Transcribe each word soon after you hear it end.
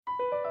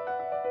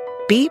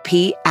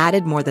BP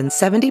added more than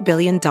 $70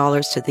 billion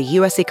to the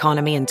U.S.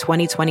 economy in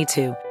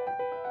 2022.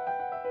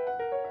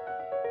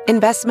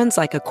 Investments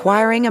like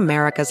acquiring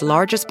America's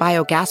largest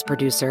biogas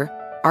producer,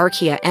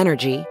 Archaea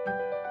Energy,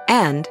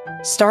 and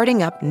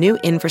starting up new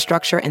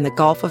infrastructure in the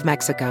Gulf of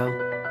Mexico.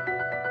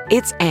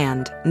 It's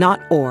and,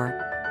 not or.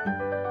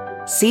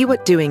 See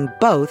what doing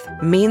both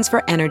means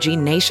for energy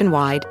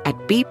nationwide at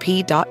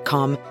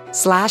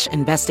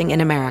bp.com/investing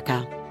in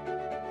America.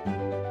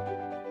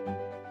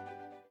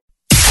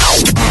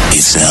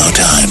 It's now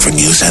time for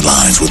news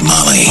headlines with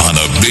Molly on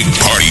the Big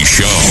Party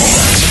Show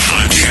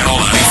on Channel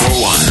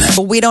 94.1.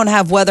 Well, we don't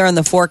have weather in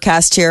the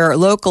forecast here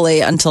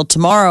locally until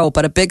tomorrow,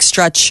 but a big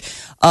stretch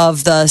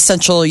of the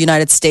central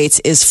United States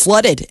is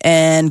flooded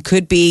and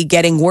could be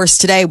getting worse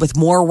today with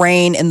more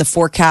rain in the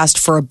forecast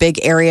for a big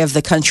area of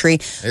the country.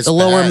 It's the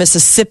lower bad.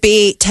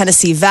 Mississippi,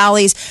 Tennessee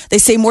valleys. They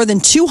say more than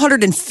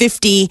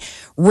 250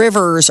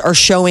 rivers are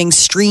showing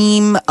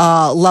stream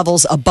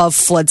levels above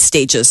flood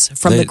stages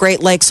from the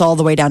Great Lakes all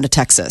the way down to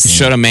Texas.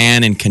 Showed a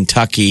man in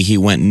Kentucky. He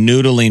went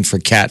noodling for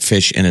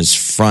catfish in his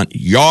front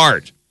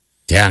yard.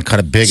 Yeah, caught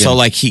a big So, one.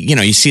 like,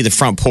 you see the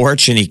front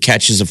porch and he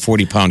catches a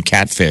 40-pound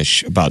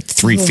catfish about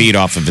 3 feet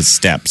off of his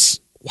steps.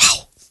 Wow.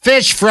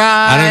 Fish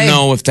fry. I don't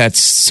know if that's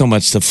so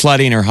much the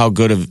flooding or how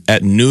good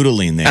at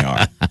noodling they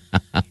are.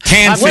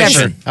 Pan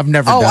fishing. I've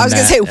never Oh, done I was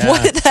going to say, that.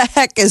 what the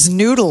heck is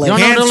noodling? You know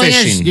Pan what noodling is?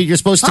 fishing. You're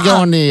supposed to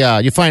go in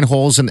the, you find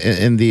holes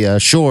in the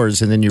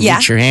shores, and then you Yeah.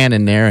 reach your hand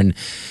in there and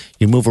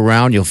you move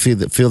around. You'll feel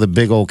the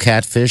big old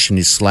catfish, and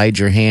you slide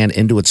your hand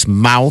into its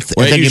mouth,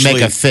 Well, and then you make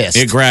usually a fist.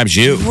 It grabs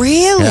you.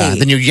 Really? Yeah,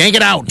 then you yank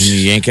it out. And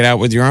you yank it out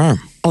with your arm.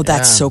 Oh,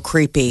 that's so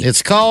creepy.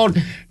 It's called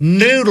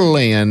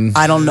noodling.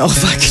 I don't know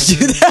if I could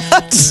do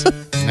that.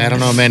 I don't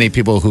know many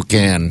people who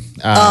can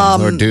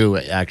or do,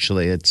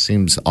 actually. It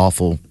seems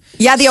awful.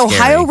 Yeah, the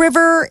Ohio Scary.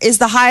 River is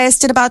the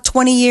highest in about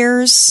 20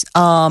 years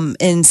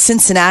in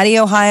Cincinnati,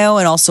 Ohio,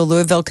 and also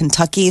Louisville,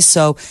 Kentucky.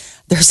 So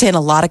they're saying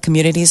a lot of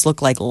communities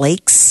look like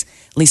lakes.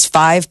 At least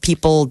 5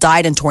 people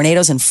died in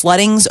tornadoes and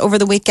floodings over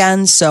the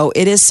weekend. So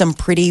it is some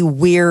pretty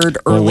weird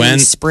early when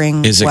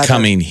spring is it weather.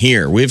 coming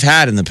here? We've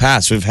had in the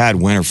past, we've had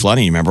winter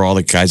flooding. You remember all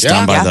the guys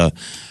down by the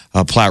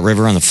Platte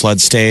River on the flood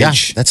Yeah,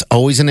 stage? that's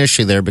always an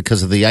issue there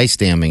because of the ice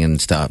damming and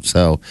stuff.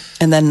 So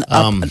And then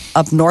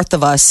up north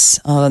of us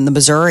in the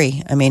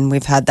Missouri, I mean,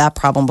 we've had that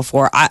problem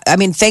before. I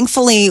mean,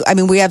 thankfully,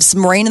 we have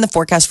some rain in the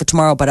forecast for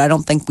tomorrow, but I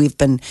don't think we've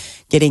been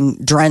getting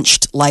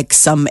drenched like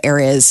some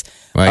areas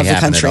Well, of the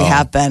haven't at country all.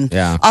 have been.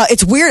 Yeah.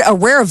 It's weird, a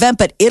rare event,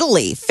 but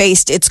Italy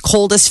faced its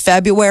coldest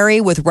February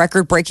with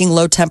record-breaking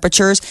low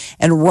temperatures,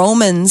 and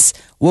Romans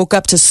woke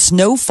up to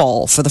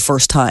snowfall for the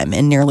first time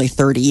in nearly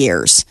 30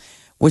 years.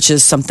 Which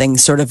is something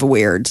sort of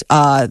weird.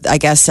 I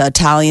guess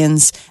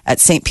Italians at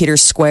St.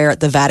 Peter's Square at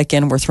the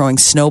Vatican were throwing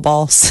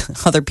snowballs.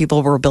 Other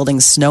people were building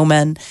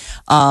snowmen.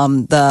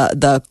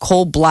 The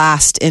cold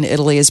blast in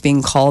Italy is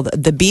being called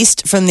the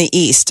Beast from the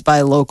East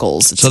by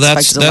locals. It's So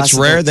that's expected to last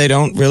rare. a- They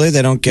don't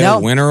get No. a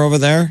winter over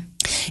there?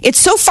 It's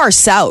so far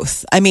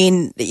south. I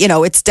mean,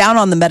 it's down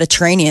on the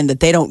Mediterranean that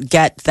they don't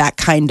get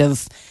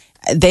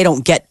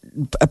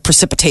a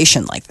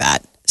precipitation like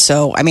that.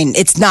 So, I mean,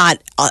 it's not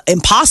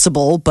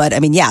impossible, but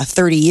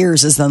 30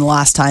 years is then the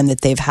last time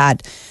that they've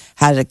had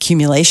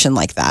accumulation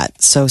like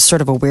that. So,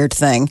 sort of a weird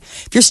thing.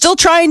 If you're still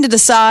trying to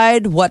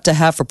decide what to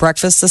have for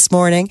breakfast this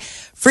morning,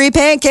 free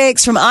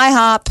pancakes from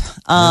IHOP.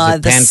 is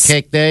it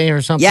Pancake Day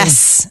or something?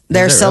 Yes,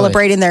 they're Is it really?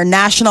 celebrating their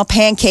National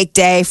Pancake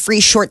Day, free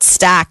short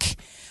stack.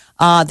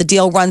 The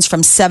deal runs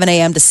from 7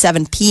 a.m. to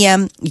 7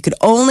 p.m. You could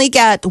only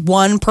get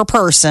one per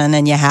person,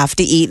 and you have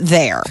to eat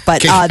there.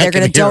 But they're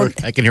going to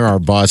donate. I can hear our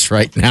boss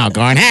right now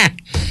going,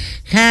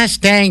 gosh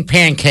dang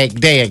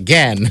Pancake Day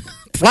again.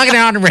 Plug it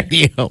on the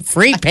radio.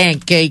 Free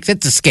pancakes.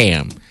 It's a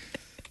scam.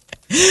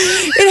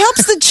 It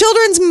helps the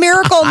Children's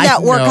Miracle I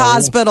Network know.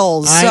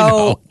 hospitals. I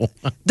So know.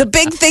 the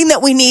big thing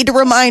that we need to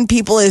remind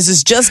people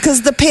is just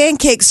because the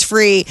pancake's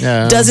free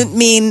Yeah. doesn't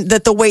mean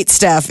that the wait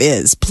staff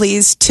is.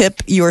 Please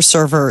tip your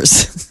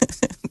servers.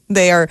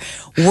 They are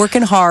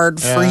working hard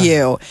for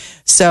you.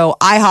 So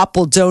IHOP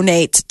will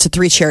donate to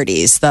 3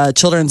 charities: the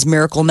Children's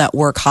Miracle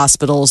Network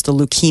hospitals, the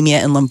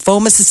Leukemia and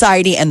Lymphoma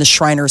Society, and the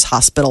Shriners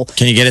Hospital.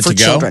 Can you get it for to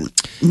go? children.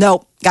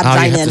 Nope, got to Oh, you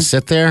dine have in. to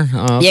sit there?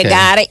 Oh, okay. You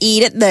gotta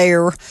eat it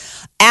there.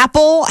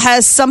 Apple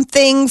has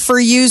something for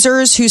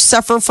users who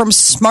suffer from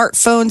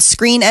smartphone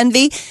screen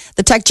envy.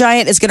 The tech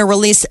giant is going to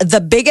release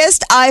the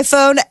biggest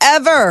iPhone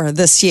ever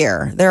this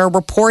year. There are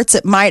reports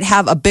it might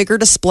have a bigger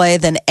display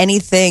than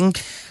anything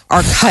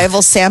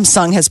archival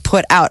Samsung has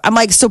put out. I'm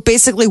like, so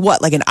basically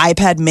what? Like an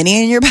iPad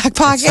mini in your back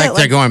pocket? It's like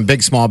they're going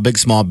big, small, big,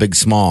 small, big,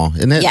 small.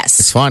 Isn't it? Yes.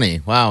 It's funny.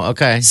 Wow.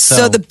 Okay.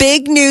 So the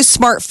big new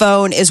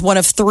smartphone is one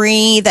of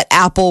 3 that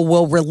Apple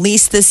will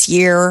release this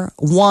year.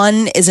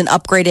 One is an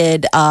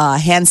upgraded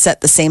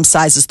handset the same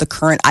size as the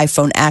current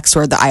iPhone X,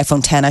 or the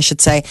iPhone 10, I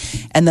should say.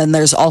 And then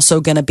there's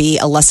also going to be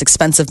a less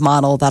expensive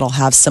model that'll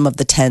have some of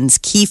the 10's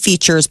key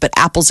features. But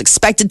Apple's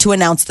expected to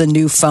announce the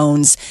new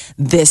phones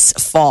this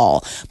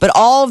fall. But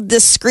all of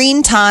this screen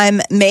screen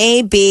time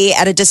may be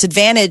at a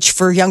disadvantage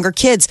for younger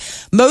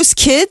kids. Most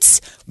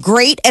kids,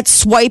 great at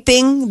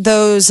swiping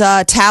those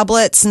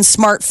tablets and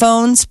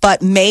smartphones,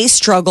 but may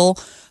struggle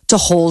to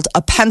hold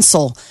a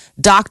pencil.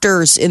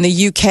 Doctors in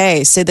the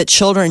UK say that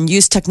children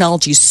use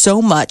technology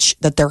so much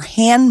that their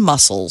hand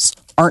muscles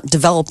aren't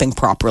developing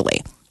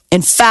properly.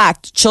 In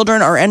fact,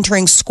 children are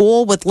entering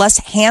school with less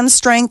hand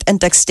strength and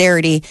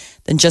dexterity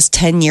than just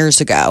 10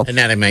 years ago. Isn't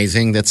that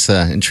amazing? That's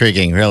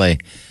intriguing, really.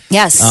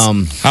 Yes.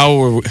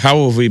 How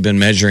have we been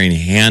measuring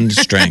hand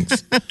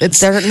strength?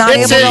 They're not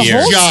able to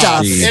hold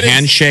stuff. The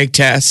handshake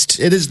test.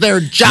 It is their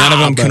job. None of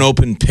them can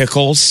open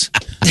pickles.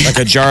 Like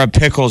a jar of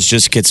pickles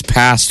just gets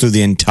passed through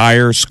the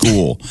entire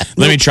school.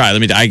 Let me try.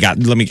 I got.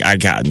 No.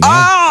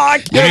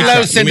 You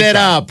loosened it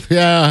up.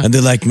 Yeah. And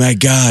they're like, my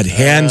God,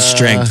 hand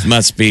strength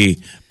must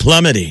be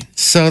plummeting.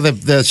 So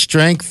the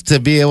strength to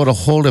be able to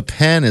hold a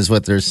pen is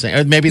what they're saying.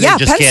 Or maybe they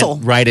just pencil.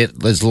 can't write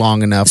it as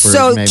long enough.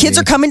 So kids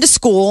are coming to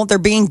school. They're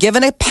being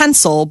given a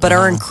pencil, but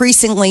are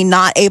increasingly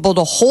not able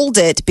to hold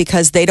it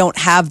because they don't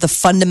have the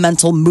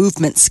fundamental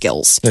movement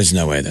skills. There's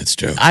no way that's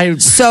true. They're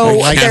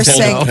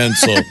saying, a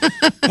pencil.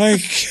 I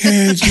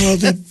can't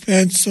hold a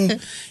pencil.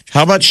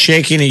 How about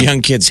shaking a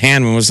young kid's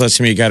hand? When was the last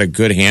time you got a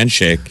good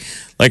handshake?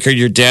 Like, are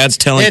your dads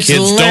telling It's kids,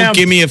 limp. don't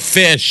give me a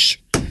fish?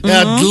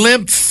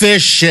 Limp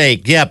fish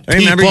shake. Yep. I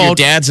remember your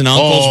dads and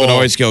uncles would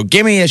always go,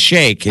 give me a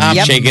shake. And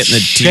you'd shake it and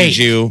they'd tease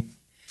you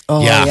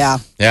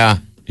Yeah.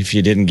 if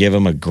you didn't give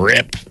them a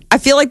grip. I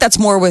feel like that's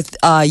more with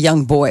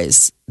young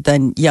boys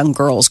than young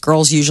girls.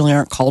 Girls usually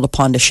aren't called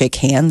upon to shake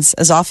hands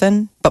as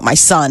often, but my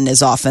son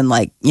is often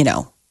like,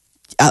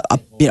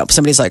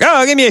 somebody's like,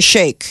 oh, give me a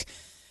shake.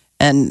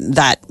 And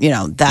that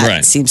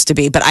Right. seems to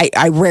be, but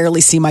I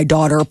rarely see my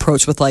daughter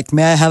approach with like,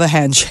 may I have a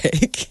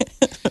handshake?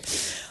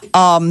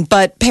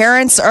 But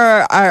parents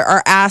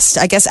are asked,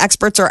 I guess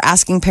experts are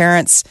asking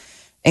parents,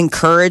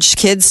 encourage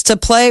kids to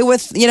play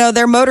with,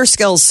 their motor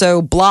skills.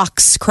 So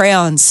blocks,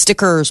 crayons,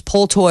 stickers,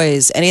 pull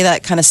toys, any of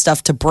that kind of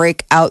stuff to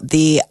break out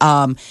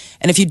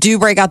and if you do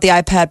break out the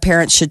iPad,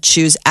 parents should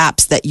choose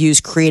apps that use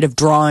creative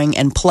drawing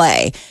and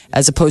play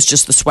as opposed to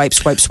just the swipe,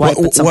 but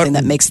something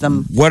that makes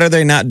them. What are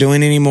they not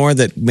doing anymore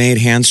that made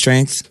hand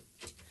strength?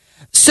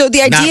 So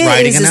the idea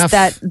is enough?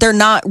 that they're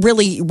not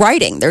really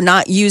writing. They're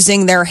not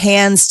using their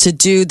hands to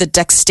do the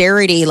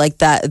dexterity like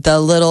that,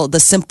 the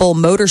simple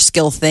motor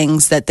skill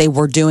things that they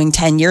were doing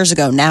 10 years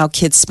ago. Now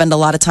kids spend a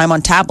lot of time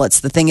on tablets.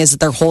 The thing is that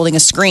they're holding a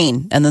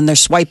screen and then they're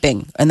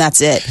swiping and that's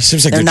it. It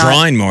seems like they're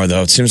drawing more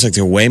though. It seems like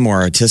they're way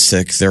more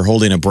artistic. They're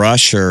holding a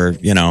brush or,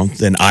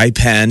 an eye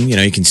pen.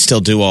 You can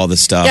still do all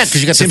this stuff. Yeah,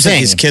 because you got it seems the like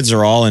thing. these kids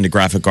are all into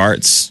graphic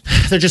arts.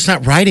 They're just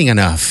not writing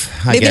enough.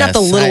 Maybe not the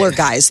littler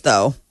guys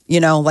though.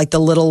 Like the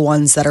little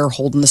ones that are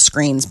holding the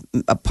screens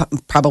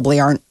probably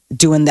aren't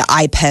doing the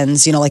eye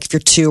pens. Like if you're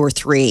 2 or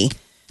 3,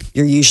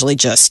 you're usually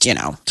just, So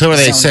what are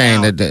they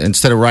saying? That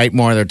instead of write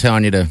more, they're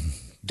telling you to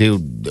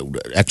do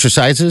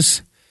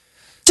exercises?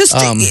 Just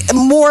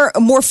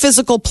more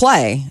physical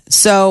play.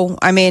 So,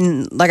 I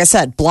mean, like I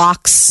said,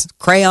 blocks,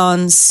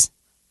 crayons,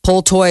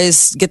 pull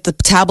toys, get the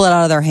tablet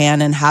out of their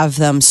hand and have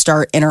them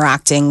start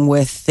interacting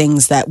with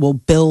things that will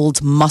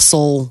build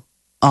muscle.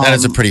 That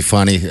is a pretty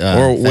funny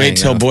or wait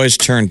till boys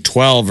turn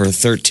 12 or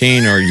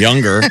 13 or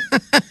younger.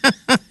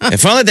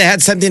 If only they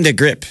had something to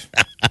grip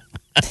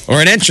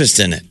or an interest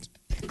in it.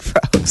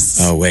 Gross.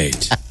 Oh,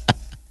 wait.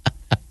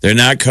 They're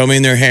not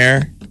combing their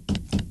hair?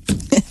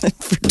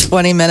 For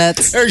 20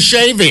 minutes. They're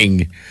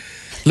shaving.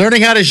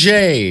 Learning how to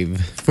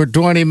shave for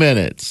 20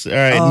 minutes. All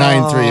right,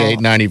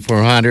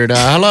 938-9400.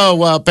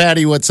 Hello,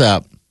 Patty, what's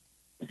up?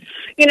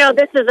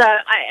 This is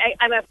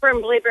I'm a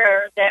firm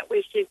believer that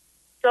we should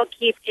still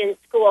keep in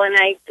school, and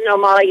I know,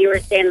 Molly, you were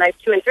saying like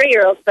 2 and 3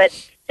 year olds, but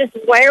just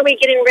why are we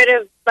getting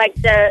rid of like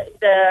the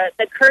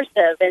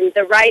cursive and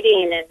the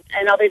writing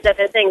and all these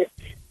other things?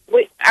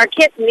 Our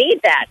kids need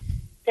that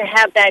to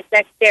have that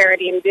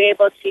dexterity and be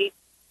able to,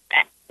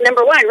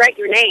 number one, write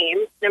your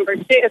name. Number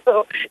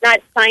two,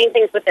 not sign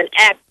things with an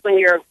X when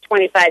you're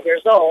 25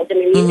 years old. I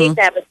mean, you need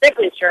to have a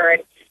signature.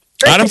 And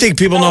I don't think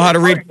people know how to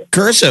read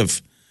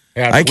cursive.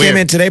 Yeah, I came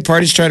in today,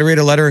 parties trying to read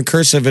a letter in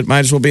cursive. It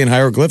might as well be in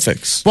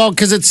hieroglyphics. Well,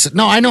 because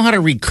I know how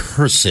to read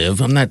cursive.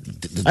 I'm not.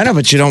 I know,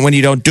 but when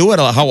you don't do it,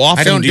 how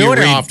often I don't do you it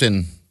read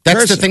often. That's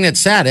cursive? the thing that's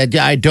sad.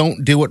 I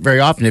don't do it very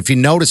often. If you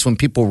notice when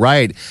people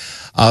write,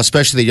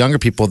 especially the younger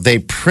people, they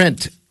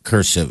print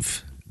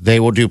cursive. They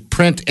will do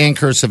print and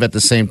cursive at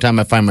the same time.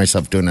 I find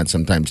myself doing that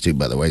sometimes too,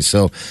 by the way.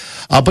 So,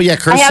 but yeah,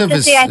 cursive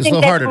is a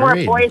little harder to read. I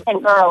think that's more boys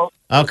and girls.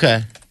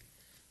 Okay.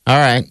 All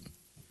right.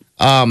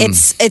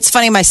 It's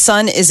funny. My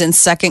son is in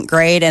 2nd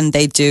grade and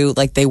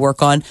they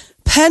work on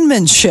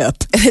penmanship.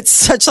 It's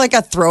such like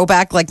a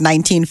throwback, like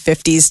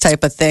 1950s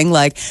type of thing.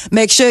 Like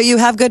make sure you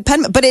have good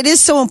pen. But it is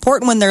so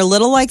important when they're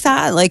little like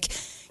that. Like,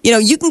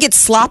 you can get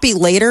sloppy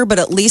later, but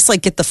at least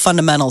like get the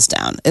fundamentals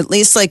down. At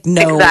least like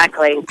know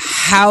exactly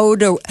how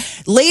to.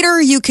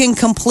 Later you can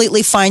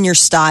completely find your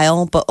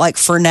style, but like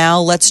for now,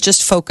 let's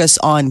just focus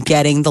on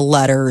getting the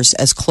letters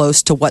as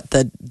close to what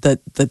the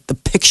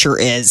picture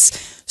is.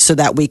 so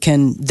that we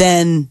can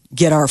then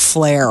get our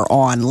flair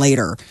on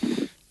later.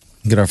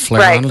 Get our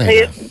flair on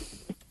later.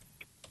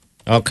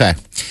 Okay.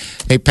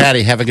 Hey,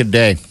 Patty, have a good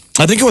day.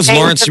 I think it was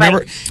Lawrence.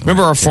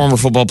 Remember our former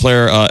football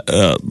player,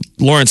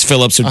 Lawrence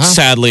Phillips, who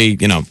sadly,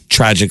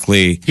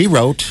 tragically, he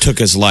took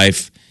his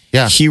life.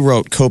 Yeah. He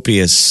wrote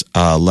copious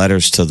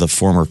letters to the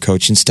former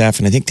coaching staff,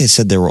 and I think they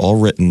said they were all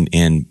written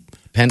in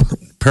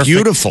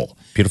beautiful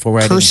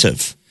writing.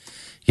 Cursive.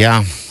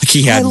 Yeah.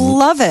 I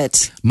love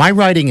it. My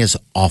writing is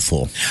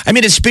awful. I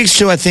mean, it speaks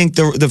to, I think,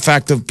 the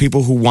fact of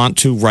people who want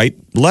to write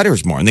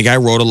letters more. And the guy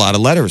wrote a lot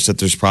of letters, that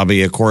there's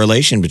probably a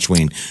correlation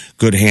between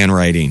good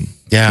handwriting.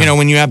 Yeah.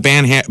 When you have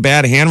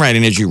bad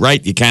handwriting as you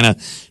write, you kind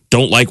of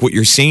don't like what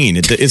you're seeing.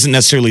 It isn't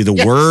necessarily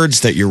the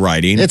words that you're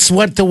writing. It's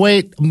what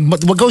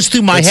goes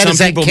through my head is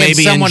that people can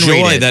maybe someone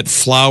enjoy read it? that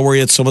flowery.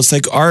 It's almost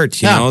like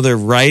art. You know, they're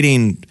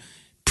writing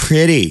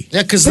pretty.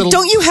 Yeah, because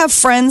don't you have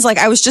friends? Like,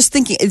 I was just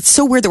thinking, it's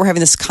so weird that we're having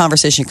this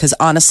conversation because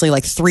honestly,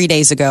 like 3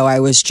 days ago,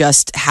 I was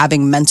just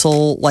having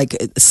mental like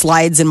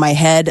slides in my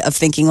head of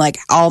thinking like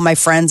all my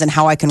friends and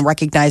how I can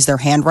recognize their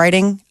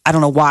handwriting. I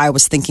don't know why I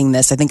was thinking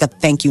this. I think a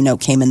thank you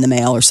note came in the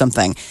mail or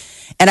something.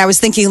 And I was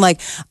thinking, like,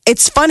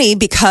 it's funny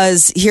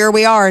because here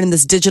we are in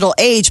this digital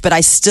age, but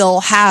I still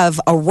have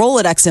a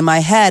Rolodex in my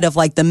head of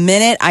like the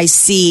minute I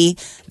see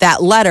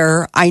that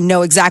letter, I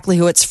know exactly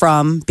who it's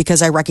from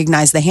because I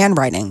recognize the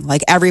handwriting.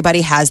 Like,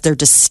 everybody has their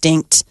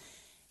distinct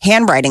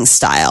handwriting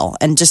style,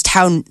 and just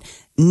how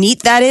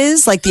neat that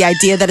is. Like, the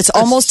idea that it's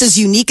almost as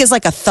unique as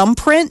like a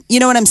thumbprint. You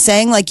know what I'm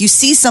saying? Like, you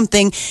see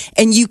something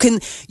and you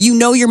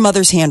know your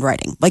mother's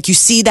handwriting. Like, you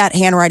see that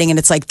handwriting and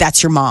it's like,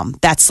 that's your mom.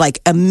 That's like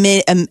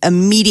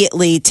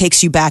immediately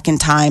takes you back in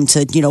time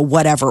to,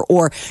 whatever,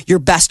 or your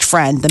best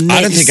friend.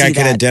 I don't think I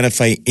can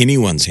identify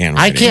anyone's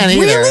handwriting. I can't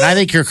either. Really? And I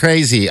think you're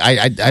crazy.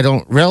 I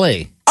don't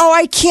really. Oh,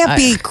 I can't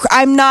be.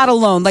 I'm not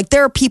alone. Like,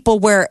 there are people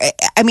where,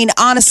 I mean,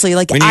 honestly,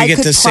 like, When you I get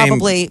could the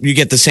probably. you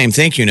get the same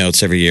thank you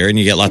notes every year, and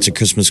you get lots of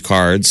Christmas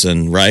cards,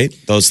 and right,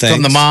 those things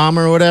From the mom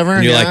or whatever.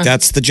 And you're like,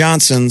 that's the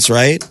Johnsons,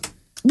 right?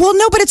 Well,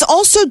 no, but it's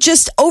also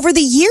just over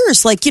the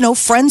years, like,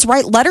 friends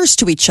write letters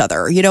to each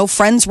other,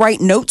 friends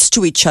write notes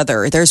to each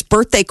other. There's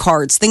birthday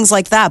cards, things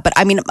like that. But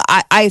I mean,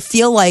 I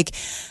feel like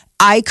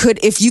I could,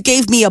 if you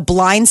gave me a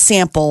blind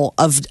sample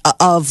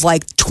of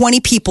like 20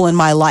 people in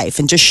my life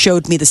and just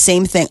showed me the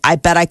same thing, I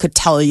bet I could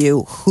tell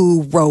you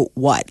who wrote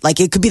what. Like,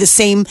 it could be the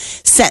same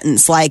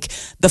sentence, like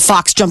the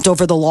fox jumped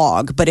over the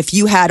log. But if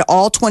you had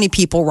all 20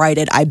 people write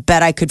it, I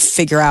bet I could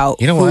figure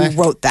out who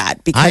wrote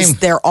that because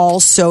they're all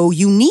so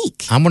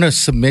unique. I'm going to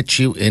submit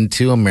you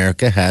into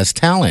America Has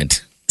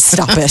Talent.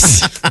 Stop it.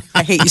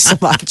 I hate you so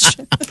much.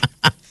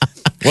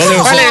 Well,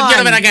 ladies and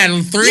gentlemen, I got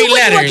 3 you wouldn't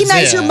letters.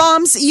 recognize your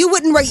mom's. You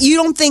wouldn't. You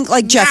don't think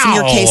like Jeff in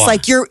your case,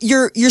 like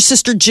your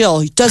sister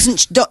Jill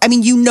doesn't. I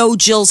mean,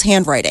 Jill's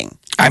handwriting.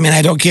 I mean,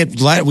 I don't get.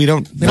 We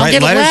don't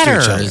write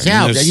letters to each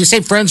other. Yeah, you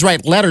say friends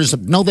write letters.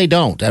 No, they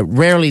don't.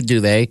 Rarely do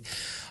they.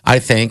 I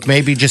think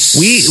maybe just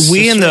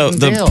we in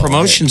the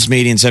promotions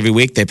meetings every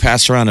week, they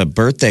pass around a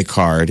birthday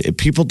card.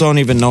 People don't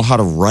even know how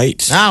to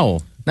write.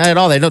 No, not at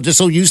all. They don't. Just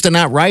so used to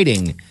not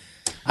writing.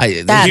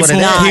 That's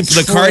not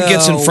the card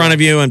gets in front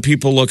of you, and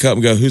people look up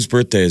and go, "Whose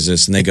birthday is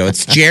this?" And they go,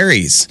 "It's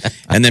Jerry's."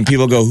 And then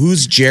people go,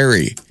 "Who's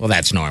Jerry?" Well,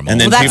 that's normal. And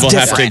then people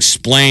have to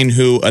explain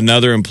who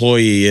another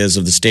employee is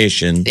of the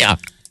station. Yeah.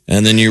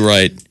 And then you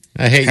write,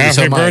 "I hate you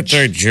so much." Happy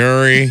birthday,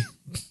 Jerry.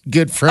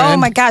 Good friend. Oh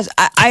my gosh.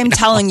 I'm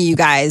telling you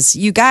guys,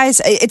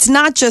 it's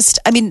not just,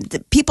 I mean,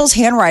 people's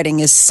handwriting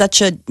is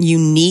such a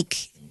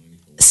unique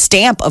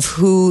stamp of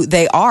who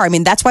they are. I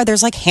mean, that's why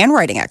there's like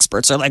handwriting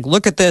experts. They're like,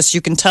 look at this,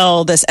 you can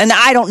tell this. And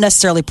I don't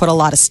necessarily put a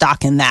lot of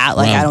stock in that.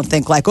 Like, I don't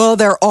think like, oh,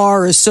 their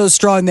R is so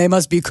strong, they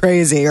must be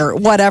crazy or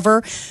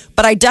whatever.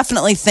 But I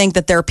definitely think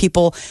that there are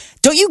people,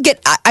 don't you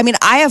get, I mean,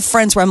 I have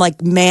friends where I'm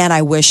like, man,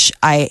 I wish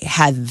I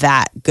had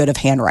that good of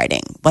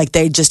handwriting. Like,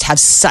 they just have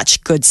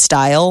such good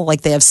style.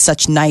 Like, they have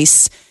such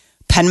nice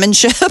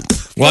penmanship.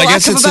 Well, I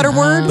guess it's a better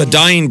word. A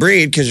dying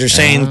breed because you're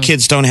saying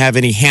kids don't have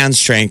any hand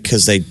strength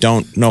because they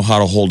don't know how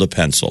to hold a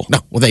pencil. No,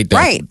 well, they don't.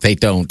 Right. They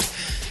don't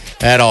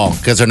at all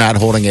because they're not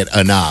holding it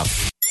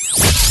enough.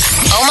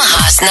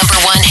 Omaha's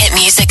 #1 hit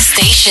music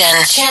station,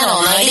 Channel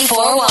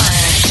 94.1.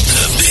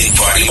 The Big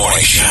Party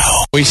Morning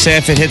Show. We say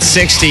if it hits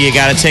 60, you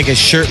got to take a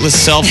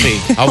shirtless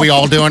selfie. Are we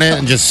all doing it?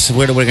 And just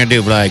what are we gonna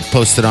do? Like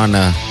post it on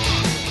our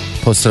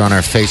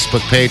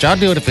Facebook page. I'll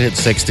do it if it hits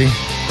 60.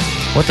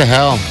 What the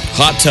hell?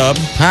 Hot tub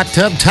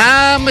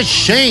time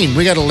machine.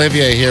 We got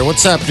Olivia here.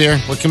 What's up, dear?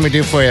 What can we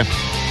do for you?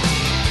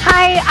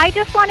 Hi, I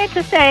just wanted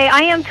to say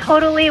I am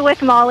totally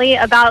with Molly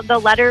about the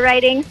letter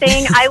writing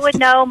thing. I would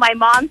know my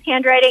mom's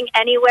handwriting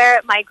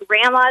anywhere, my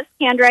grandma's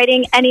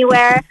handwriting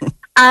anywhere.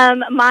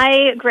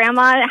 My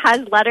grandma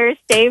has letters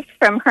saved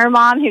from her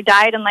mom who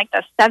died in like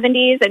the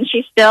 70s, and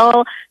she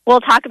still will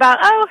talk about,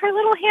 her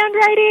little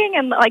handwriting.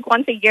 And like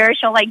once a year,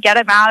 she'll like get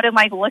them out and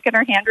like look at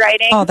her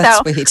handwriting. Oh, that's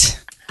sweet.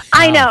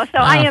 I know. So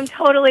I am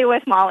totally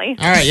with Molly.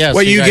 All right, yes.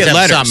 Well, you guys get have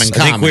letters. some in I think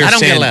common. we were I don't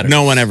get saying letters.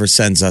 no one ever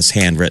sends us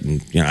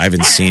handwritten. I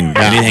haven't seen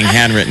anything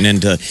handwritten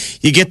into.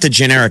 You get the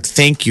generic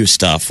thank you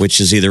stuff, which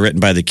is either written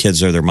by the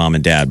kids or their mom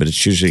and dad, but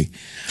it's usually.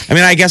 I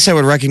mean, I guess I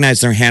would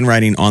recognize their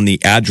handwriting on the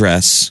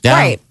address Yeah.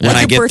 Right. when Like I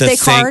your get birthday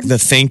card. the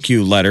thank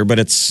you letter, but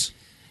it's.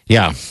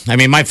 Yeah, I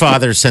mean, my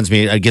father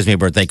gives me a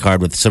birthday card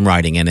with some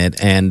writing in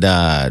it, and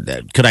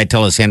could I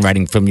tell his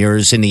handwriting from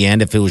yours in the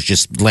end if it was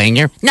just laying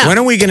here? No. When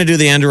are we going to do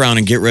the end around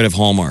and get rid of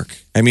Hallmark?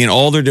 I mean,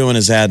 all they're doing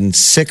is adding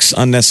 $6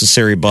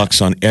 unnecessary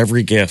bucks on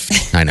every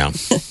gift. I know.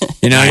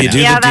 You do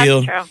Yeah, the that's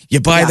deal. true.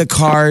 You buy the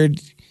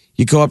card.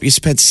 You go up. You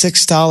spend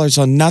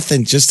 $6 on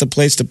nothing, just a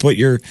place to put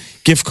your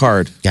gift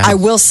card. Yeah. I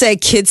will say,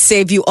 kids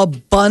save you a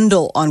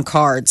bundle on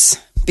cards.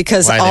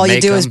 Because Why, they all you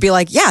make do is them? be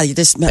like, yeah, you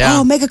just,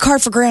 Yeah. make a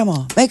card for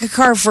grandma. Make a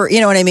card for,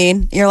 you know what I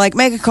mean? You're like,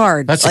 make a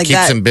card. That's like what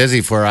keeps that. him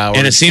busy for hours.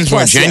 And it seems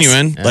more Plus, yes.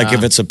 genuine. Like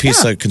if it's a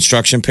piece of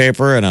construction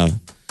paper and a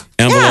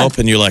envelope,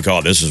 and you're like,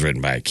 oh, this is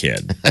written by a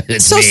kid.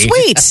 It's so me.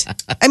 sweet.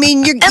 I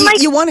mean,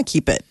 you want to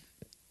keep it.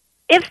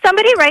 If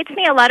somebody writes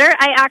me a letter,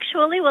 I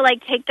actually will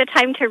take the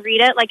time to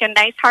read it, like a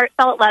nice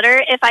heartfelt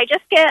letter. If I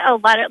just get a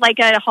letter, like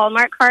a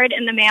Hallmark card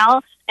in the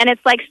mail, and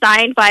it's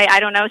signed by, I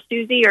don't know,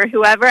 Susie or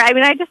whoever, I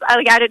mean, I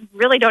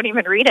really don't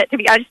even read it.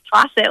 I just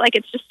toss it like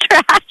it's just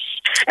trash.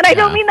 And I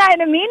don't mean that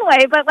in a mean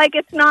way, but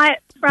it's not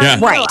from, Yeah.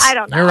 Right. I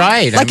don't know. You're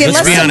right. Like, I'm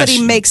unless be somebody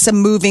honest. makes a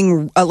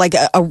moving,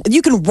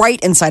 you can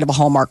write inside of a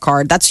Hallmark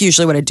card. That's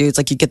usually what I do. It's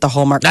like you get the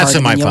Hallmark That's card what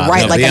and my then you father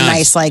write does. like Be a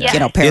honest. nice,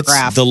 Yeah.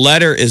 paragraph. The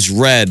letter is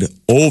read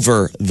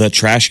over the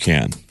trash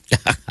can.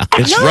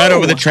 It's read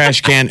over the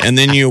trash can, and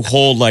then you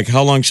hold,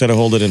 how long should I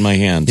hold it in my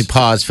hand? You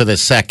pause for the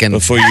second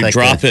Before you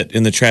drop it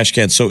in the trash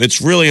can. So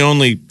it's really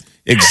only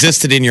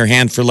existed in your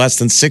hand for less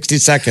than 60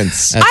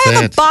 seconds. That's I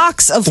have it. a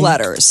box of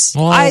letters.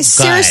 Oh, I God.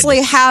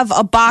 seriously have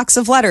a box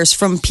of letters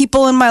from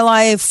people in my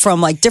life,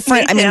 from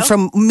different,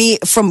 Me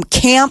too. from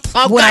camp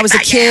Oh, when I God, was a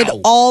I kid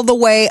know. all the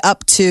way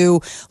up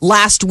to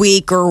last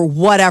week or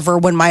whatever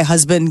when my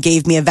husband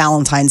gave me a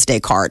Valentine's Day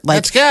card.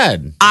 That's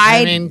good.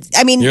 I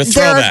mean, You're a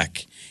there are-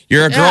 throwback.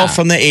 You're a girl Yeah.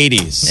 from the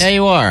 80s. Yeah,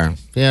 you are.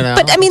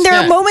 But I mean, there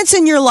are Yeah. moments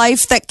in your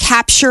life that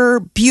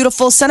capture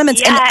beautiful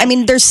sentiments. And Yes. I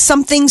mean, there's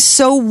something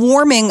so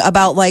warming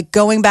about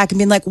going back and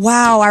being like,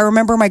 wow, I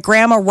remember my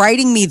grandma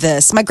writing me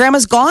this. My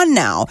grandma's gone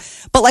now.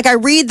 But I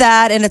read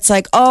that and it's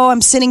like, oh,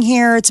 I'm sitting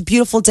here. It's a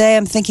beautiful day.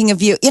 I'm thinking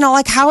of you.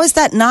 How is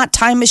that not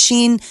time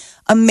machine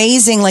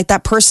amazing?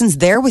 That person's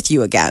there with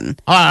you again.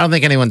 Oh, I don't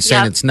think anyone's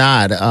saying Yeah. it's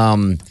not.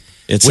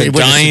 It's a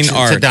dying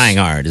art. It's a dying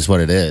art, is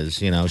what it is.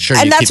 Sure. And you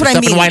that's keep what I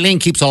your stuff. mean. And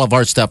Wileen keeps all of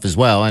our stuff as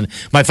well. And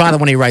my father,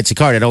 when he writes a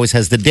card, it always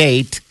has the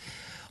date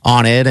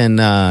on it, and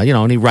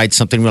and he writes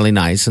something really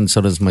nice. And so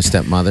does my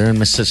stepmother and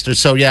my sister.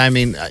 So I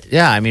mean,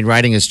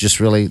 writing is just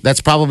really. That's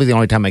probably the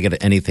only time I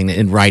get anything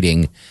in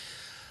writing.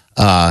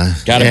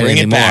 Gotta bring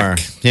it back.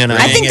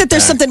 I think it that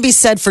there's back. something to be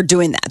said for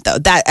doing that,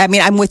 though.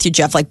 I'm with you,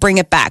 Jeff. Bring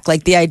it back.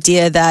 The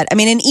idea that, an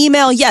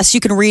email, yes, you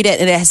can read it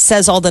and it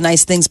says all the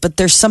nice things, but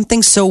there's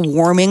something so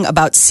warming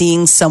about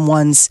seeing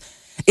someone's.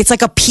 It's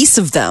like a piece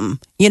of them,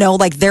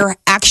 their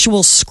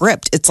actual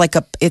script. It's like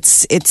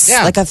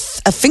Yeah. like a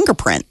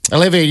fingerprint.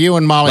 Olivia, you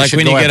and Molly Like should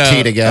when go you have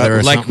tea together.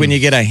 Or like something. when you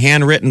get a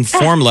handwritten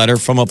form letter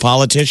from a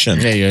politician.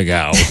 There you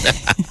go.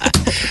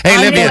 Hey,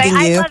 Olivia. Anyway,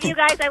 I you. love you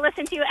guys. I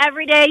listen to you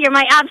every day. You're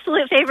my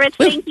absolute favorites.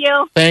 Thank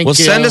you. Thank Well,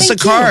 you. send us a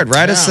card.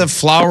 Write us a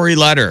flowery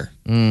letter.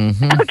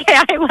 Okay,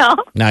 I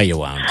will. No, you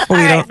won't. All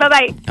right,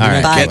 bye-bye. All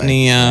right. Bye. Get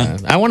any?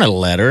 I want a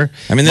letter.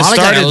 I mean, this Molly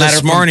got started a letter this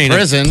from morning.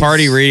 prison.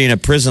 Party reading a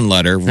prison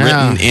letter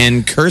written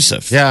in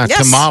cursive. Yeah, to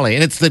Yes. Molly.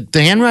 And it's the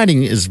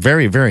handwriting is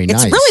very, very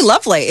nice. It's really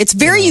lovely. It's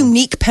very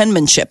unique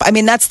penmanship.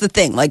 That's the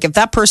thing. If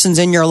that person's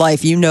in your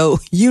life, you know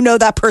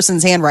that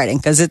person's handwriting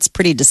because it's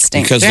pretty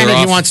distinct. Because Granted, they're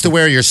he off- wants to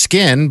wear your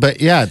skin,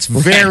 but yeah, it's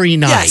very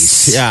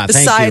nice. Yes. Yeah,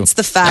 Besides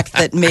the fact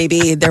that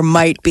maybe there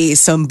might be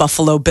some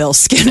Buffalo Bill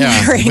skin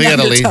thank you. wearing We got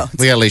undertones.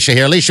 Alicia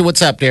here. Alicia,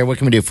 what's up, dear? What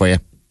can we do for you?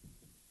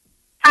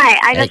 Hi,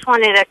 I just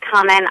wanted to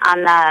comment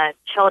on the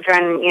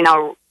children,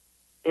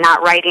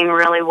 not writing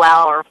really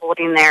well or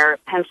holding their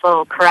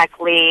pencil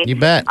correctly You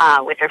bet.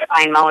 with their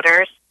fine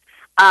motors.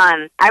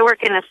 I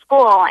work in a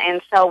school,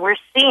 and so we're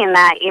seeing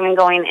that even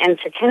going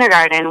into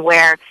kindergarten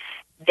where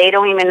they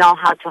don't even know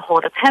how to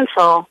hold a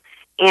pencil.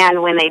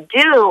 And when they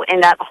do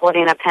end up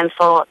holding a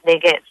pencil,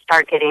 they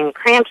start getting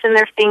cramps in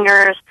their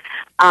fingers,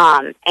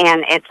 and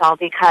it's all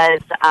because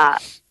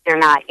they're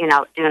not,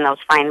 doing those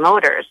fine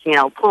motors,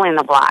 pulling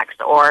the blocks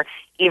or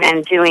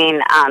even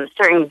doing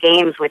certain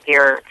games with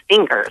your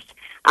fingers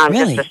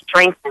Really? just to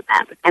strengthen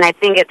them. And I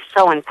think it's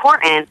so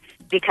important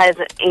because,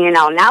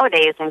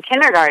 nowadays in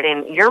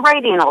kindergarten, you're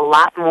writing a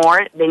lot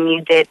more than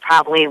you did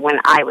probably when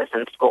I was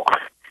in school.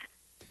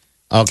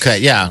 Okay,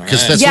 yeah,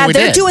 because that's Yeah, what we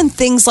they're did. doing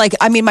things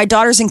my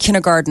daughter's in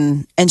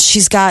kindergarten and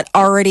she's got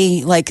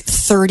already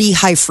 30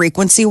 high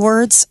frequency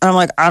words. And I'm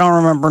like, I don't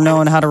remember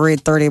knowing how to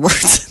read 30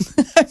 words.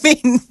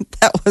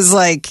 That was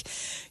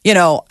you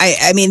know,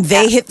 I mean,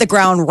 they hit the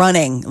ground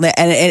running,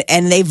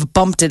 and they've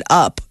bumped it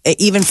up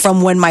even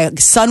from when my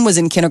son was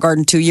in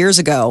kindergarten 2 years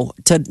ago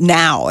to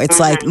now. It's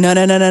like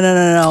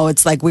no.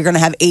 It's like we're going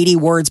to have 80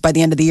 words by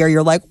the end of the year.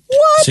 You're like,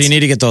 what? So you need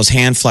to get those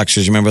hand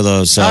flexors. Remember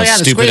those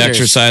stupid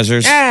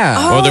exercisers?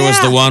 Yeah. Or there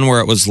was the one where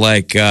it was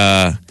like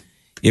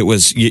it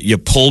was you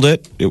pulled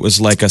it. It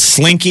was like a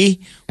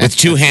slinky with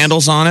two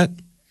handles on it.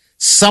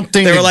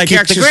 Something. They were like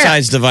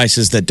exercise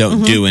devices that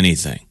don't do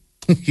anything.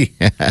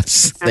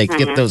 Yes, they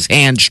get those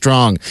hands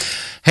strong.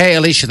 Hey,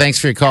 Alicia, thanks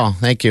for your call.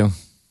 Thank you.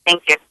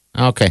 Thank you.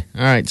 Okay.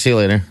 All right. See you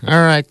later. All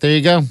right. There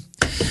you go.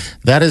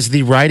 That is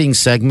the writing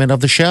segment of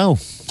the show.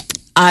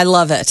 I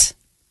love it.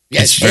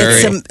 It's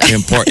very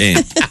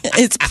important.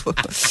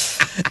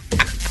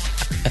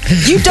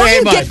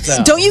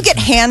 Don't you get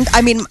hand?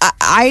 I mean,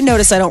 I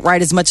notice I don't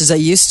write as much as I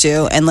used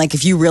to, and like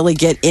if you really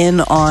get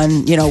in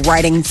on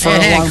writing for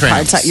a long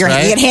time, you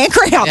get hand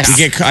cramps.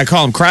 Yeah. I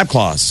call them crab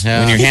claws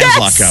when your hands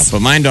lock up,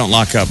 but mine don't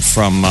lock up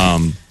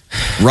from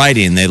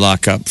writing; they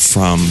lock up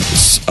from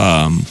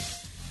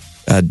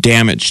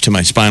damage to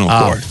my spinal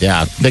cord.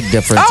 Yeah, big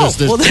difference.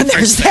 Well, then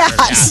there's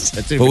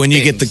that. But when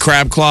you get the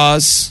crab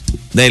claws,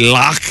 they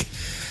lock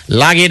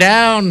you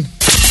down.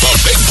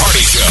 The Big Party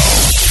Show.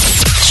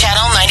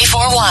 Channel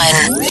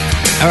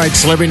 94.1. All right,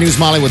 Celebrity News,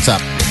 Molly, what's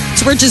up?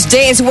 So we're just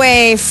days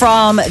away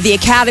from the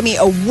Academy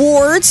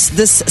Awards.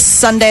 This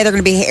Sunday, they're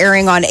going to be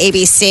airing on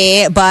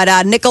ABC. But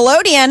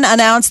Nickelodeon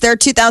announced their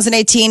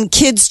 2018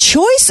 Kids'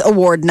 Choice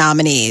Award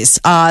nominees.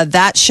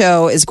 That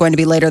show is going to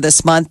be later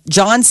this month.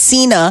 John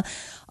Cena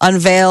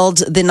unveiled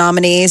the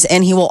nominees,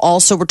 and he will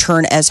also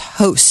return as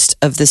host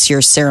of this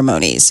year's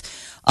ceremonies.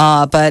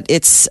 But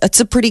it's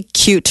a pretty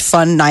cute,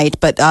 fun night.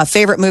 But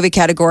favorite movie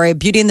category: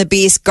 Beauty and the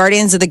Beast,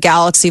 Guardians of the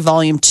Galaxy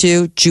Volume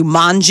 2,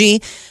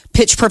 Jumanji,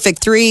 Pitch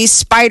Perfect 3,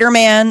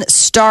 Spider-Man,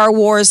 Star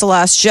Wars: The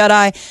Last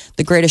Jedi,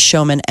 The Greatest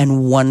Showman,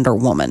 and Wonder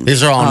Woman.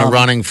 These are all in the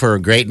running for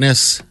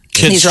greatness.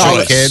 Kids'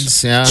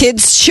 choice.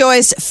 Kids'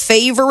 choice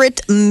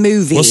favorite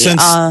movie. Well,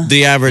 since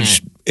the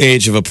average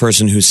age of a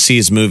person who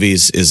sees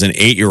movies is an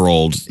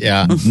 8-year-old,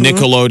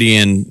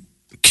 Nickelodeon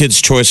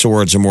Kids' Choice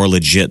Awards are more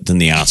legit than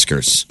the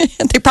Oscars.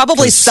 They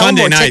probably sell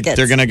Sunday more night, tickets.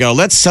 they're going to go,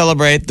 let's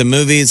celebrate the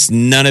movies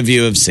none of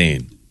you have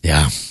seen.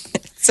 Yeah.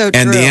 So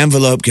true. And the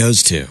envelope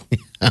goes to.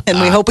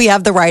 And we hope we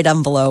have the right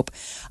envelope.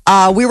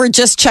 We were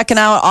just checking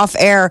out off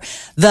air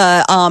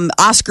the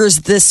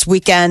Oscars this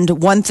weekend.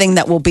 One thing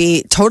that will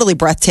be totally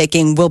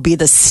breathtaking will be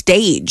the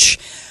stage.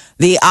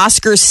 The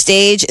Oscars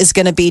stage is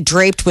going to be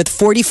draped with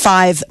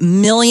 45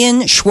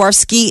 million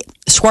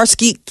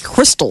Swarovski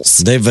crystals.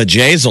 They've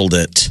vajazzled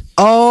it.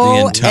 Oh,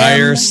 the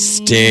entire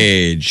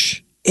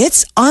stage.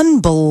 It's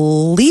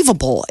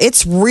unbelievable.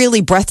 It's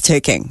really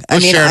breathtaking. We'll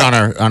share it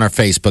on our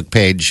Facebook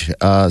page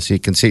so you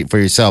can see it for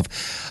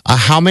yourself.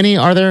 How many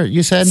are there,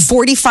 you said?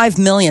 45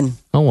 million.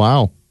 Oh,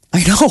 wow.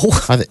 I know.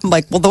 I'm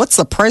like, well, what's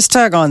the price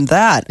tag on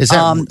that? Is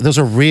that those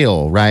are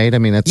real, right? I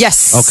mean, that's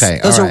yes. Okay,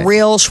 those are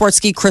real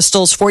Swarovski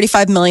crystals.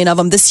 45 million of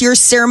them. This year's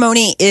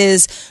ceremony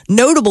is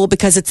notable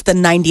because it's the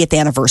 90th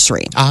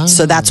anniversary.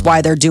 So that's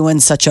why they're doing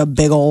such a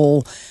big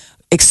old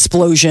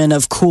explosion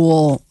of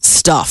cool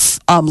stuff.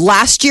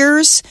 Last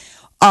year's,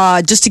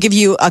 just to give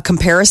you a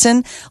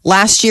comparison,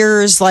 last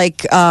year's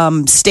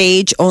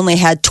stage only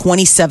had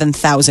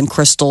 27,000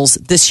 crystals.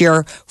 This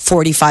year,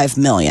 45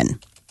 million.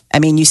 I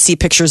mean, you see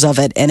pictures of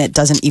it, and it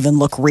doesn't even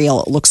look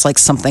real. It looks like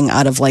something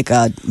out of like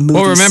a movie.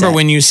 Well, remember set.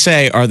 when you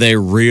say, "Are they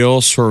real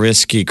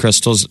Swarovski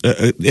crystals?"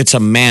 It's a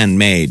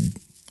man-made.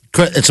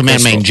 It's a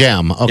man-made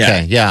gem.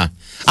 Okay, yeah.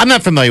 I'm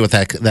not familiar with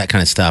that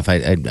kind of stuff.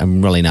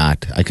 I'm really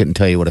not. I couldn't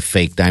tell you what a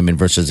fake diamond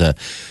versus a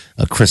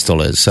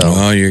crystal is. So,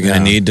 well, you're going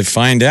to need to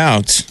find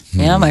out.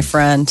 Yeah, my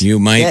friend. You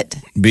might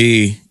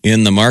be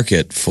in the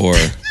market for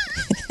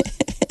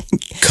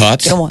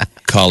cut,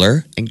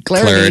 color, and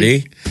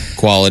clarity.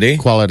 Quality.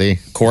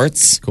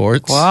 Quartz.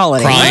 Quality.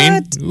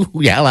 Crying. Ooh,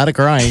 yeah, a lot of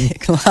crying.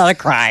 A lot of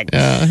crying.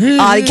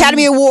 The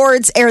Academy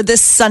Awards air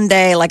this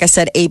Sunday. Like I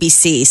said,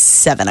 ABC,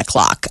 7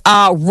 o'clock.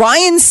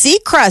 Ryan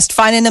Seacrest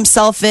finding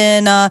himself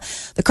in the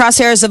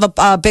crosshairs of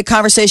a big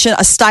conversation.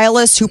 A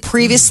stylist who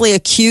previously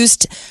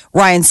accused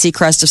Ryan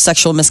Seacrest of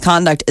sexual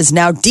misconduct is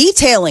now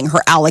detailing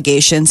her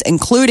allegations,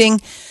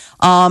 including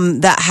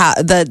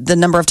the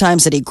number of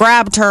times that he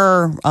grabbed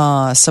her,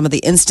 some of the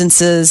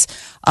instances.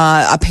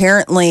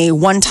 Apparently,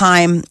 one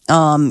time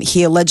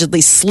he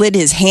allegedly slid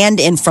his hand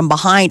in from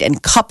behind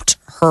and cupped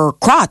her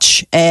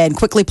crotch and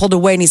quickly pulled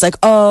away. And he's like,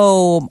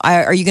 "Oh,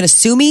 are you going to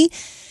sue me?"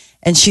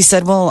 And she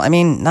said, "Well, I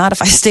mean, not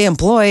if I stay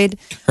employed."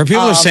 Her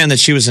people are saying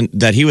that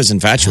he was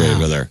infatuated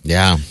with her.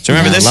 Yeah. So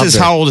remember, this is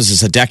how old is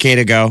this? A decade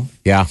ago?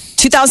 Yeah.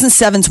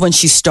 2007 is when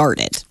she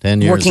started 10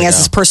 years working as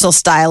ago. his personal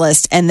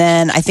stylist. And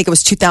then I think it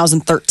was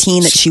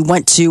 2013 that she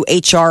went to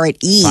HR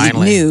at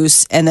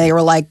News, and they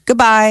were like,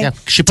 goodbye. Yeah,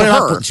 she put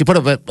up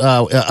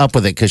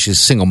with it because she's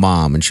a single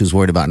mom and she was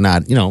worried about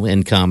not,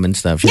 income and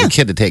stuff. She had a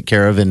kid to take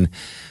care of and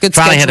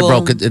finally had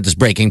this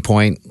breaking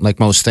point, like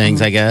most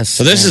things, I guess.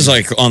 So this is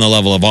like on the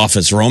level of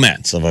office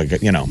romance of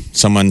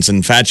someone's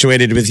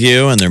infatuated with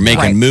you and they're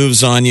making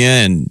moves on you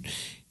and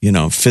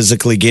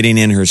physically getting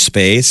in her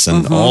space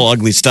and all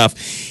ugly stuff.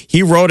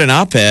 He wrote an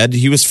op-ed.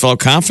 He felt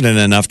confident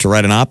enough to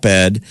write an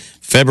op-ed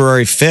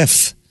February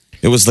 5th.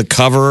 It was the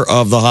cover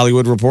of the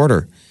Hollywood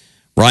Reporter.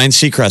 Ryan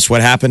Seacrest,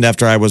 what happened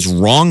after I was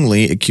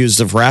wrongly accused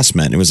of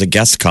harassment? It was a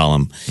guest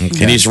column.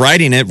 Okay. And he's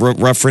writing it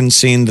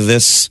referencing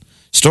this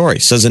story.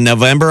 It says, in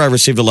November, I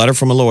received a letter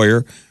from a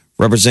lawyer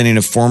representing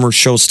a former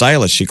show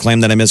stylist. She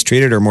claimed that I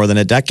mistreated her more than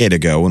a decade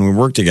ago when we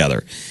worked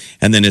together.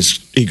 And then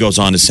he goes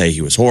on to say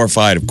he was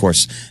horrified. Of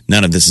course,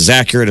 none of this is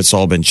accurate. It's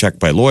all been checked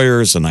by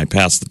lawyers, and I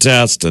passed the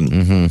test.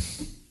 And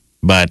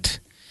But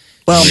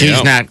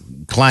she's not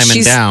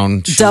climbing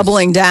down. She's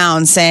doubling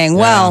down, saying,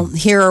 well,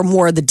 here are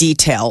more of the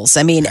details.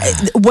 I mean,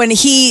 when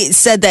he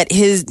said that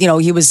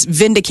he was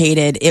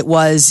vindicated, it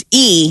was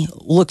E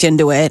looked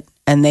into it,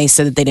 and they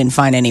said that they didn't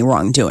find any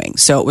wrongdoing.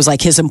 So it was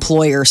like his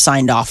employer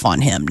signed off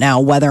on him. Now,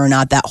 whether or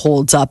not that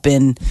holds up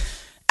in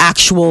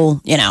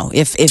actual,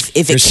 if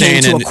it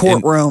came to a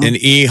courtroom. An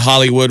E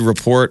Hollywood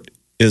report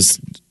is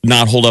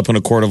not hold up in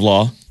a court of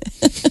law.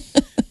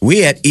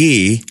 We at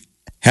E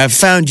have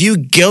found you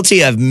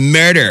guilty of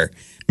murder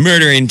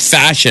in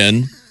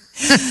fashion.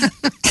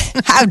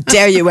 How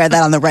dare you wear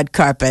that on the red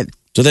carpet?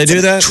 Do they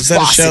do that? Is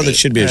that a show? That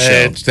should be a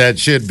show. That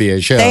should be a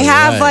show. They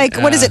have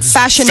what is it?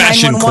 Fashion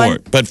 911?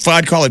 Court. But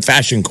I'd call it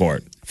fashion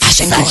court.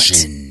 Fashion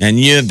court. And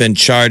you have been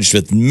charged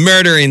with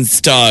murder in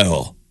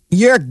style.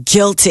 You're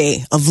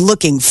guilty of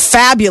looking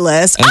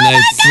fabulous. And they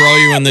throw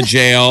you in the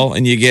jail,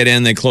 and you get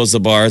in, they close the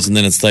bars, and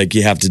then it's like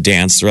you have to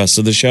dance the rest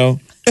of the show.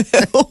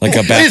 Like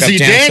a backup Is he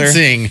dancer.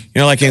 dancing?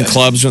 Like in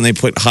clubs when they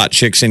put hot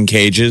chicks in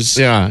cages.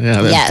 Yeah.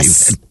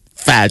 Yes.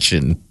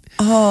 Fashion.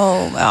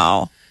 Oh,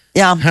 wow.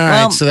 Yeah. All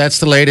right, so that's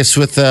the latest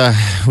with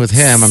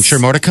him. I'm sure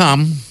more to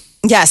come.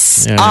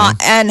 Yes. Yeah.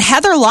 And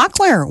Heather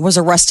Locklear was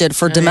arrested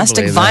for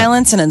domestic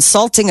violence and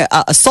assaulting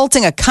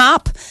a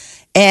cop.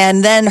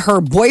 And then her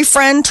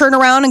boyfriend turned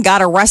around and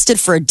got arrested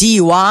for a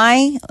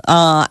DUI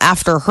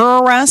after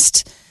her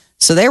arrest.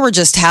 So they were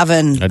just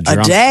having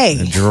a day.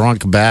 A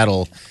drunk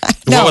battle.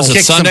 What was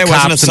it, Sunday?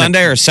 Wasn't it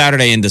Sunday or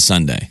Saturday into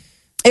Sunday?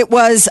 It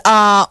was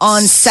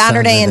on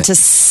Saturday into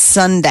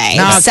Sunday.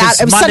 No, it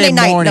was Sunday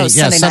night. Morning. No,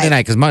 Sunday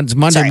night. Because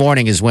Monday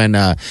morning is when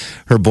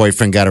her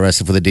boyfriend got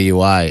arrested for the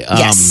DUI.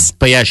 Yes.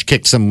 But yeah, she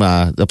kicked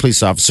a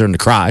police officer in the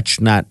crotch.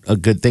 Not a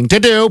good thing to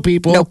do,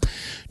 people. Nope.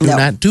 Do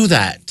not do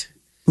that.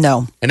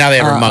 No. And now they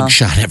have her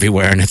mugshot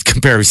everywhere, and it's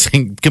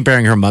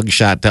comparing her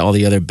mugshot to all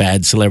the other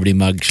bad celebrity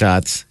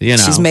mugshots.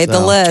 She's made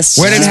the list.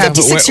 Where did She's it happen?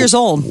 56 years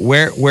old.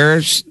 Where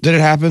did it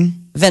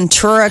happen?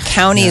 Ventura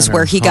County is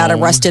where he got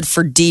arrested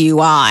for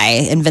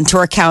DUI. In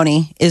Ventura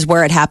County is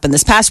where it happened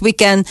this past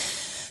weekend.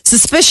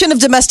 Suspicion of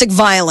domestic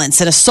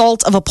violence and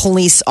assault of a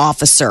police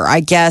officer. I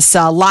guess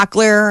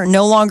Locklear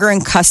no longer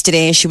in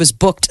custody. She was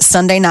booked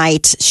Sunday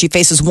night. She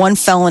faces one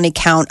felony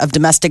count of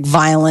domestic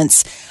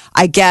violence.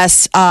 I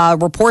guess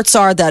reports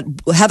are that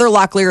Heather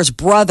Locklear's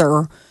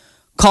brother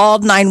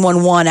called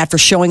 911 after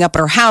showing up at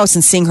her house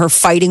and seeing her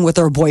fighting with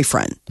her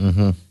boyfriend.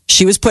 Mm-hmm.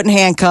 She was put in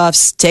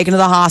handcuffs, taken to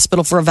the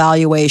hospital for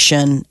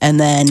evaluation, and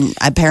then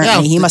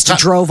apparently he must have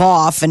drove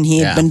off and he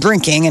had been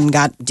drinking and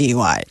got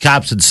DUI.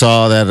 Cops had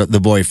saw that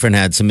the boyfriend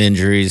had some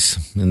injuries,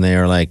 and they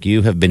were like,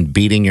 you have been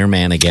beating your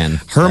man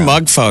again. Her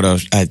mug photo,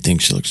 I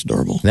think she looks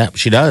adorable. Yeah,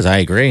 she does. I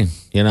agree.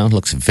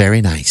 Looks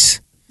very nice.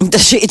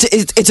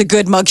 It's a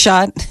good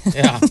mugshot.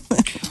 Yeah.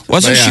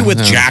 Wasn't she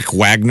with Jack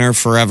Wagner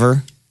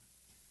forever?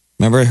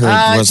 Remember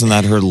her? Wasn't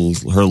that her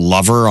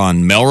lover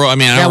on Melrose? I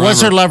mean,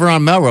 was her lover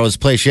on Melrose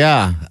Place?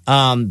 Yeah,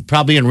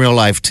 probably in real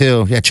life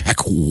too. Yeah, Jack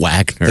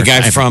Wagner, the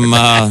guy from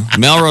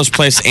Melrose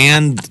Place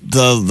and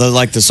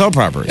the soap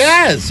operas.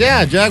 Yes,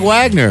 yeah, Jack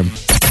Wagner.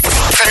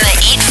 From the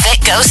Eat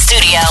Fit Go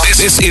studio,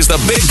 This is the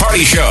Big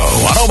Party Show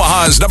on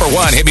Omaha's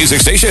 #1 hit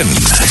music station.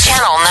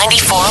 Channel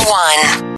 94.1.